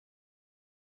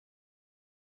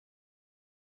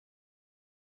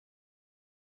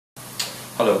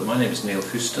Hello, my name is Neil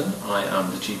Houston. I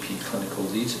am the GP Clinical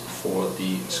Lead for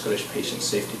the Scottish Patient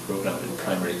Safety Programme in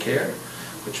Primary Care,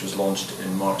 which was launched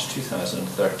in March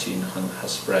 2013 and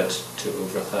has spread to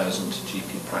over 1,000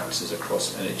 GP practices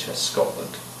across NHS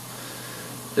Scotland.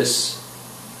 This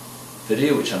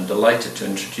video, which I'm delighted to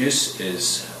introduce,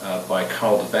 is by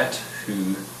Carl de Vet,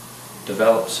 who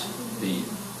developed the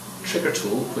trigger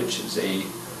tool, which is a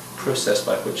process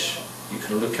by which you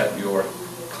can look at your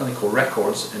clinical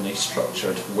records in a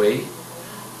structured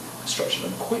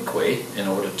and quick way in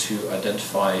order to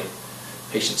identify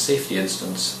patient safety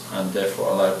incidents and therefore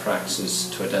allow practices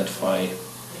to identify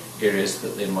areas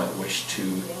that they might wish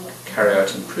to carry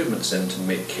out improvements in to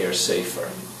make care safer.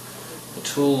 The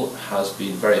tool has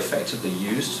been very effectively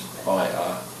used by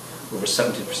over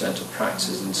 70% of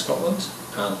practices in Scotland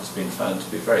and has been found to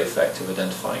be very effective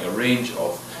identifying a range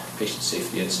of patient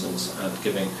safety incidents and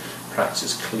giving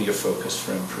practices clear focus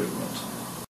for improvement.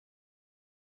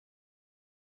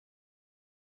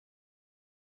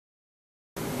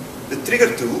 The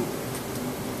trigger tool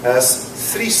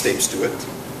has 3 steps to it,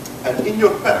 and in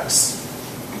your packs,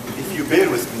 if you bear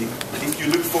with me, if you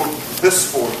look for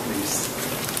this form, please.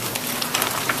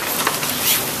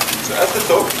 So at the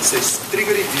top it says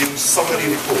Trigger Review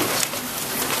Summary Report.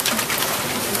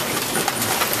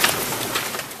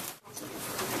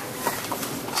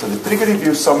 So the Trigger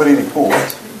Review Summary Report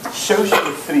shows you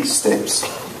the 3 steps,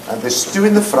 and there's 2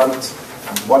 in the front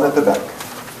and 1 at the back.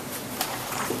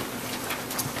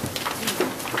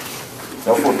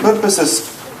 Now, for purposes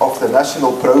of the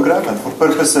national program and for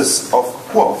purposes of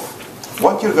QAF,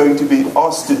 what you're going to be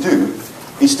asked to do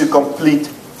is to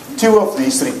complete 2 of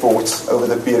these reports over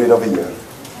the period of a year.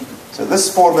 So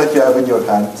this form that you have in your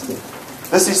hand,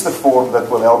 this is the form that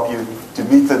will help you to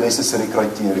meet the necessary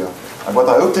criteria. And what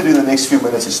I hope to do in the next few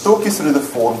minutes is talk you through the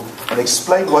form and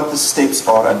explain what the steps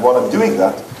are, and while I'm doing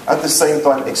that, at the same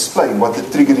time explain what the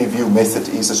trigger review method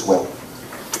is as well.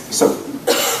 So,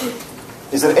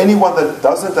 is there anyone that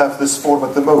doesn't have this form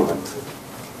at the moment?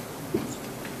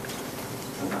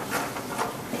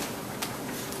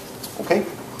 Okay?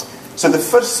 So the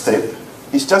first step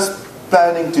is just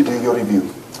planning to do your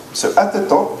review. So at the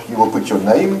top, you will put your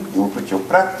name, you will put your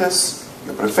practice,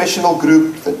 your professional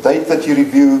group, the date that you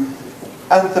review,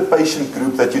 and the patient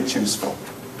group that you choose from.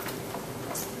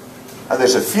 And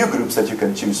there's a few groups that you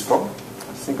can choose from.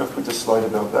 I think I've put a slide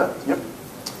about that. Yep.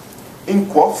 In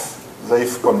QAF,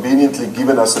 they've conveniently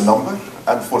given us a number,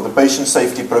 and for the patient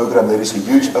safety program there is a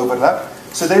huge overlap,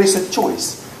 so there is a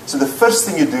choice. So the first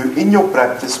thing you do in your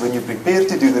practice when you prepare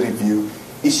to do the review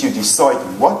is you decide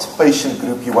what patient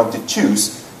group you want to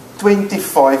choose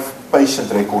 25 patient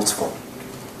records from.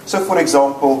 So for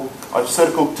example, I've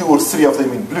circled 2 or 3 of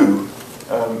them in blue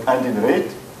and in red.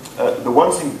 The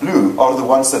ones in blue are the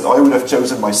ones that I would have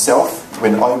chosen myself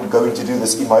when I'm going to do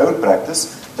this in my own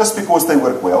practice, just because they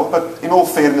work well, but in all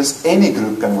fairness, any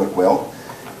group can work well.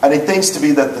 And it tends to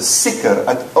be that the sicker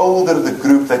and older the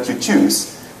group that you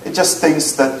choose, it just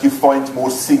tends that you find more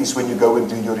things when you go and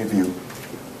do your review.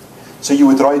 So you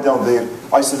would write down there,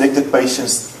 I selected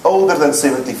patients older than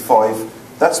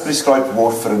 75, that's prescribed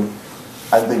warfarin,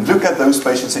 and then look at those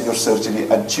patients in your surgery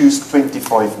and choose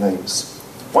 25 names.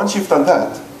 Once you've done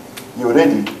that, you're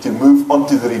ready to move on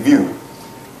to the review.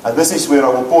 And this is where I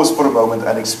will pause for a moment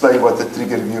and explain what the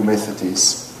trigger review method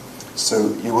is.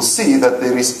 So you will see that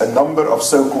there is a number of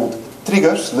so-called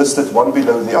triggers listed one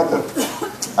below the other,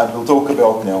 and we'll talk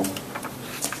about now.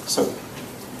 So,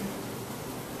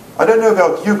 I don't know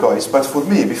about you guys, but for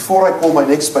me, before I call my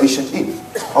next patient in,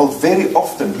 I'll very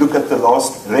often look at the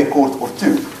last record or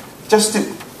 2, just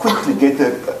to quickly get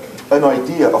an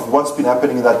idea of what's been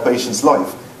happening in that patient's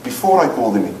life before I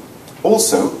call them in.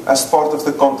 Also, as part of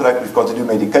the contract, we've got to do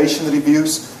medication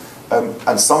reviews,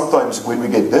 and sometimes when we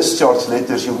get discharge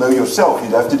letters, you'll know yourself,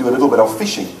 you'll have to do a little bit of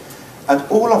fishing. And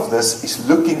all of this is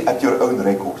looking at your own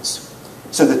records.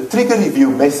 So the trigger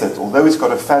review method, although it's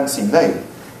got a fancy name,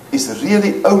 is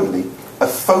really only a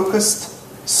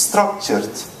focused, structured,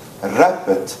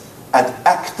 rapid, and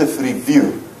active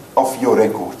review of your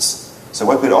records. So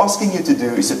what we're asking you to do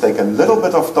is to take a little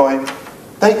bit of time,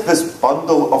 take this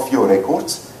bundle of your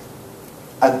records,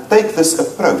 and take this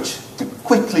approach to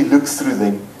quickly look through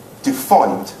them to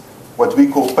find what we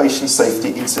call patient safety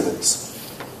incidents.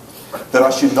 The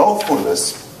rationale for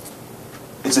this,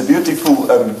 it's a beautiful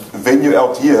venue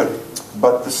out here,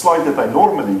 but the slide that I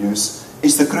normally use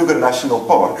is the Kruger National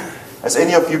Park. Has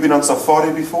any of you been on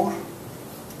safari before?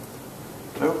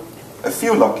 No? A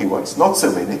few lucky ones, not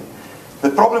so many. The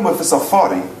problem with the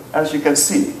safari, as you can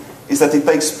see, is that it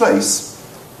takes place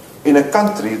in a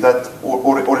country that,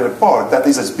 or in a park that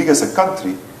is as big as a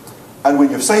country, And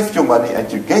when you've saved your money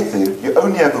and you get there, you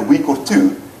only have a week or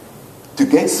two to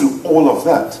get through all of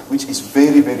that, which is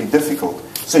very, very difficult.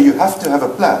 So you have to have a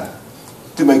plan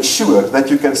to make sure that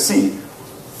you can see,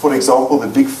 for example, the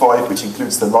big five, which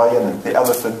includes the lion and the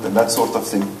elephant and that sort of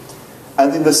thing.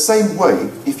 And in the same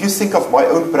way, if you think of my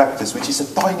own practice, which is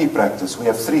a tiny practice, we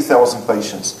have 3,000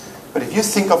 patients, but if you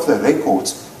think of the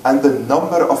records and the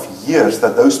number of years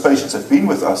that those patients have been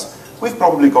with us, we've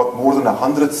probably got more than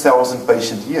 100,000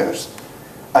 patient years.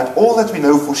 And all that we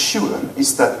know for sure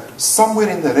is that somewhere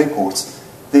in the records,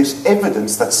 there's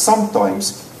evidence that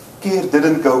sometimes care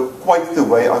didn't go quite the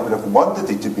way I would have wanted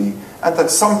it to be, and that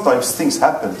sometimes things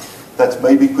happened that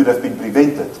maybe could have been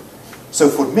prevented. So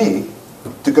for me,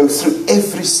 to go through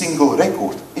every single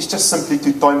record is just simply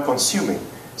too time consuming.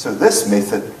 So this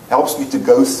method helps me to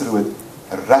go through it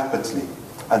rapidly.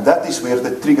 And that is where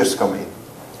the triggers come in.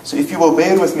 So if you will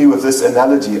bear with me with this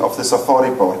analogy of the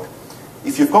safari park,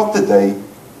 if you've got the day,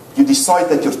 you decide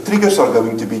that your triggers are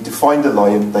going to be to find a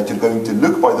lion, that you're going to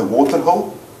look by the water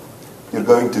hole, you're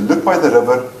going to look by the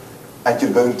river, and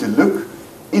you're going to look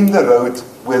in the road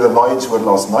where the lions were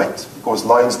last night, because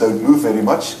lions don't move very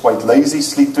much, quite lazy,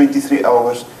 sleep 23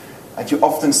 hours, and you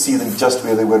often see them just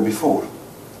where they were before.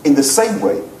 In the same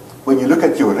way, when you look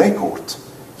at your record,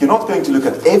 you're not going to look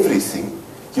at everything,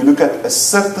 you look at a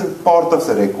certain part of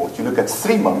the record. You look at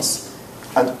 3 months,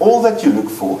 and all that you look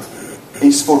for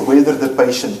is for whether the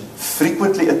patient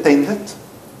frequently attended,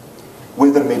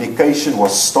 whether medication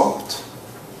was stopped,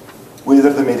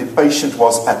 whether the patient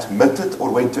was admitted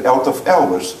or went to out of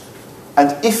hours.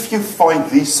 And if you find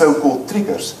these so-called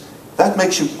triggers, that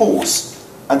makes you pause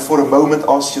and for a moment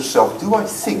ask yourself, do I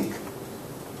think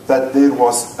that there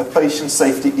was a patient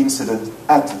safety incident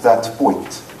at that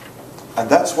point? And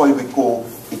that's why we call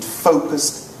it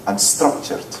focused and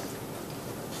structured.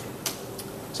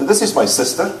 So this is my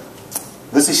sister.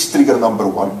 This is trigger number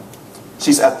 1.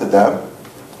 She's at the dam,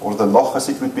 or the loch as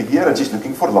it would be here, and she's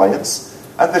looking for lions,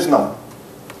 and there's none.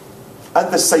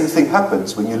 And the same thing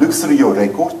happens when you look through your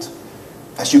record.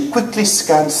 As you quickly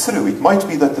scan through, it might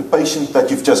be that the patient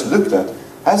that you've just looked at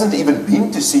hasn't even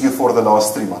been to see you for the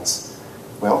last 3 months.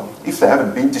 Well, if they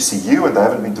haven't been to see you and they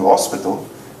haven't been to hospital,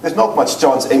 there's not much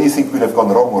chance anything could have gone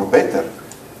wrong or better.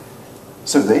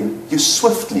 So then, you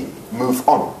swiftly move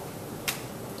on.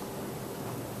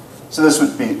 So this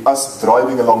would be us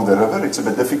driving along the river. It's a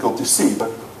bit difficult to see, but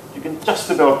you can just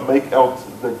about make out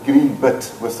the green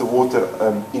bit with the water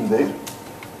in there.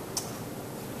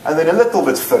 And then a little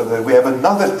bit further, we have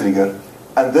another trigger,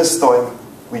 and this time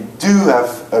we do have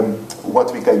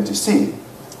what we're going to see.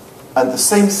 And the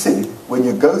same thing, when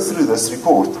you go through this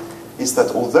report, is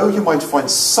that although you might find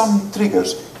some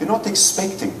triggers, you're not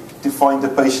expecting to find a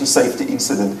patient safety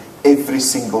incident every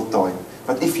single time.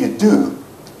 But if you do,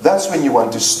 that's when you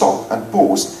want to stop and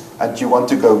pause, and you want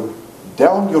to go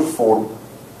down your form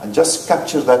and just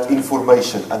capture that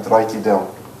information and write it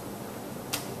down.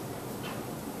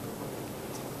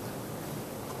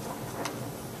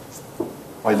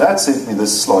 My dad sent me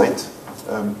this slide.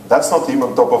 That's not him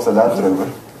on top of the Land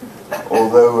Rover.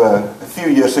 Although a few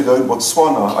years ago in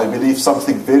Botswana, I believe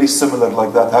something very similar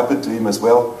like that happened to him as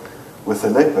well with a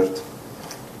leopard.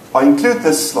 I include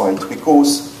this slide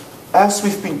because as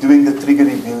we've been doing the trigger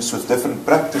reviews with different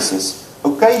practices,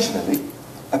 occasionally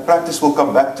a practice will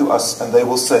come back to us and they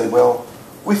will say, well,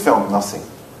 we found nothing.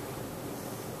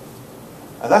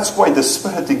 And that's quite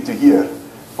dispiriting to hear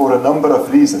for a number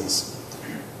of reasons.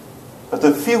 But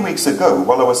a few weeks ago,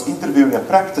 while I was interviewing a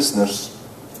practice nurse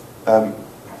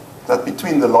that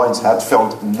between the lines had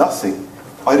found nothing,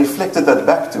 I reflected that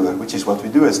back to her, which is what we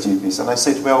do as GPs, and I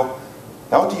said, well,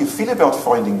 how do you feel about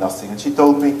finding nothing? And she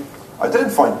told me, I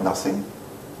didn't find nothing.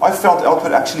 I found out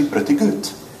we're actually pretty good.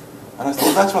 And I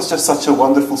thought that was just such a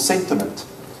wonderful sentiment.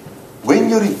 When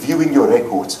you're reviewing your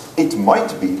records, it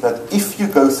might be that if you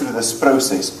go through this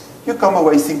process, you come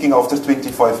away thinking after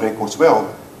 25 records,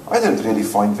 well, I didn't really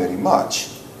find very much.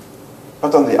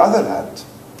 But on the other hand,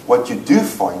 what you do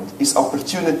find is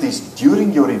opportunities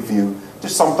during your review to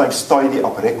sometimes tidy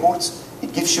up records.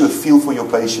 It gives you a feel for your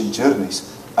patient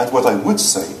journeys. And what I would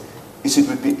say is it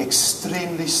would be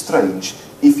extremely strange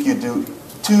if you do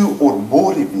 2 or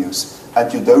more reviews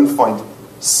and you don't find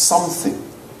something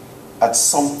at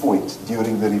some point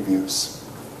during the reviews.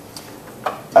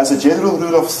 As a general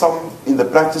rule of thumb, in the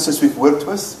practices we've worked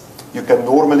with, you can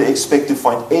normally expect to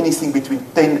find anything between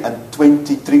 10 and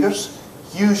 20 triggers,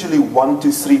 usually 1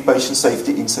 to 3 patient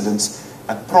safety incidents,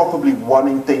 and probably 1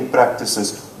 in 10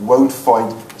 practices won't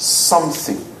find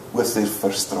something with their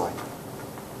first try.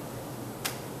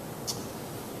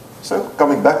 So,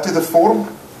 coming back to the form,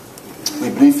 we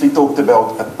briefly talked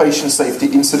about a patient safety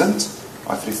incident.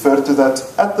 I've referred to that.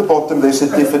 At the bottom there's a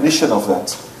definition of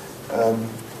that.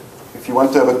 If you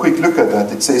want to have a quick look at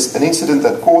that, it says an incident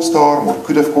that caused harm or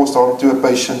could have caused harm to a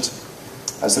patient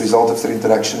as a result of their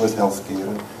interaction with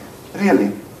healthcare. And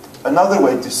really, another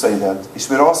way to say that is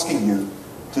we're asking you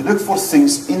to look for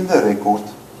things in the record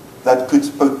that could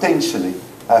potentially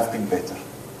have been better.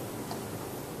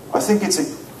 I think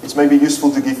it's maybe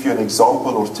useful to give you an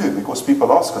example or two, because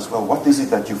people ask us, well, what is it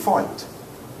that you find?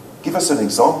 Give us an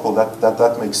example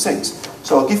that makes sense.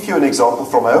 So I'll give you an example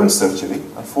from my own surgery.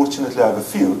 Unfortunately, I have a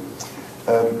few.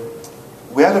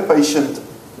 We had a patient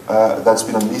that's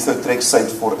been on methotrexate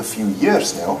for a few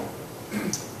years now,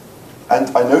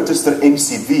 and I noticed their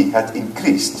MCV had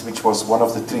increased, which was one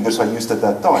of the triggers I used at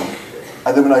that time.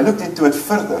 And then when I looked into it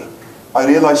further, I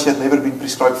realized she had never been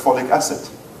prescribed folic acid.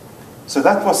 So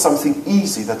that was something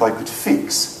easy that I could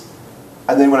fix.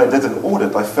 And then when I did an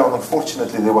audit, I found,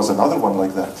 unfortunately, there was another one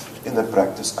like that in the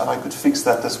practice, and I could fix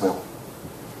that as well.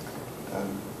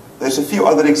 There's a few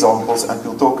other examples, and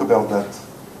we'll talk about that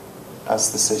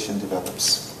as the session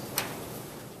develops.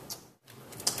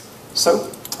 So,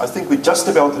 I think we're just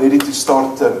about ready to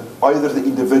start either the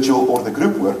individual or the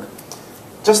group work.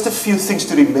 Just a few things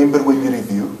to remember when you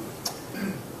review.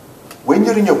 When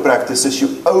you're in your practices,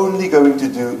 you're only going to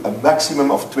do a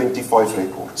maximum of 25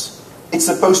 records. It's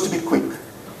supposed to be quick.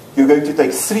 You're going to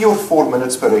take 3 or 4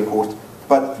 minutes per record,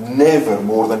 but never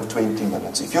more than 20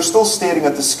 minutes. If you're still staring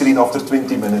at the screen after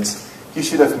 20 minutes, you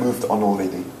should have moved on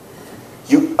already.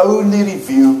 You only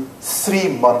review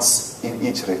 3 months in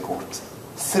each record.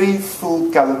 3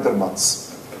 full calendar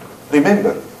months.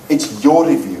 Remember, it's your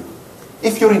review.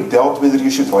 If you're in doubt whether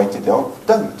you should write it down,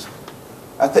 don't.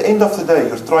 At the end of the day,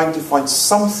 you're trying to find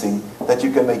something that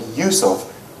you can make use of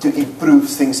to improve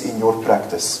things in your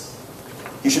practice.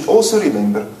 You should also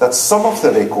remember that some of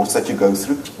the records that you go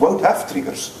through won't have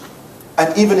triggers.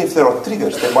 And even if there are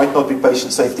triggers, there might not be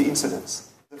patient safety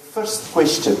incidents. The first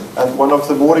question, and one of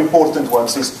the more important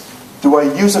ones, is, do I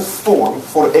use a form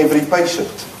for every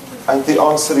patient? And the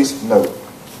answer is no.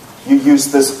 You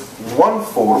use this one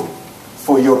form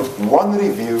for your one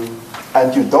review,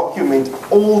 and you document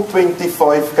all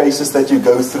 25 cases that you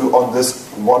go through on this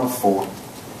one form.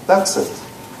 That's it.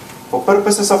 For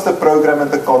purposes of the program and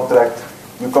the contract,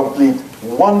 you complete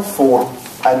one form,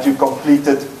 and you complete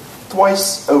it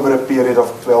twice over a period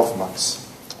of 12 months.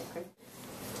 Okay.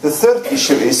 The third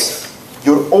issue is,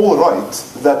 you're all right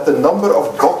that the number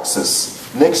of boxes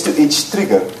next to each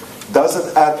trigger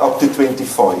doesn't add up to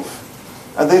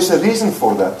 25. And there's a reason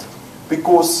for that,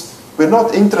 because we're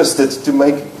not interested to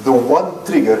make the one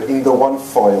trigger in the one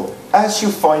file. As you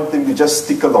find them, you just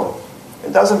stick along.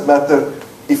 It doesn't matter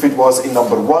if it was in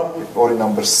number 1 or in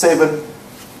number 7.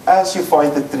 As you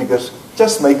find the triggers,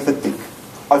 just make the tick.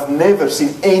 I've never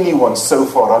seen anyone so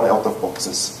far run out of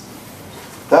boxes.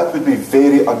 That would be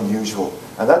very unusual.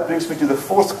 And that brings me to the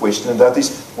fourth question, and that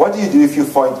is, what do you do if you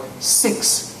find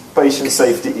 6 patient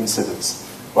safety incidents?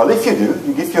 Well, if you do,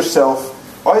 you give yourself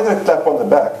either a clap on the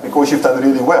back because you've done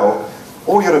really well,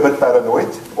 or you're a bit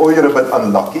paranoid, or you're a bit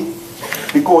unlucky,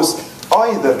 because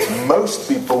either most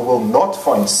people will not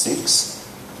find 6,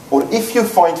 or if you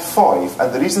find 5,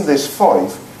 and the reason there's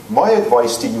 5, my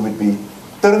advice to you would be,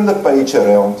 turn the page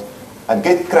around and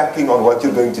get cracking on what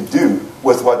you're going to do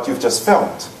with what you've just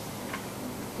found.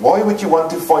 Why would you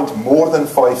want to find more than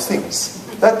 5 things?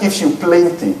 That gives you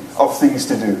plenty of things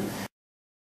to do.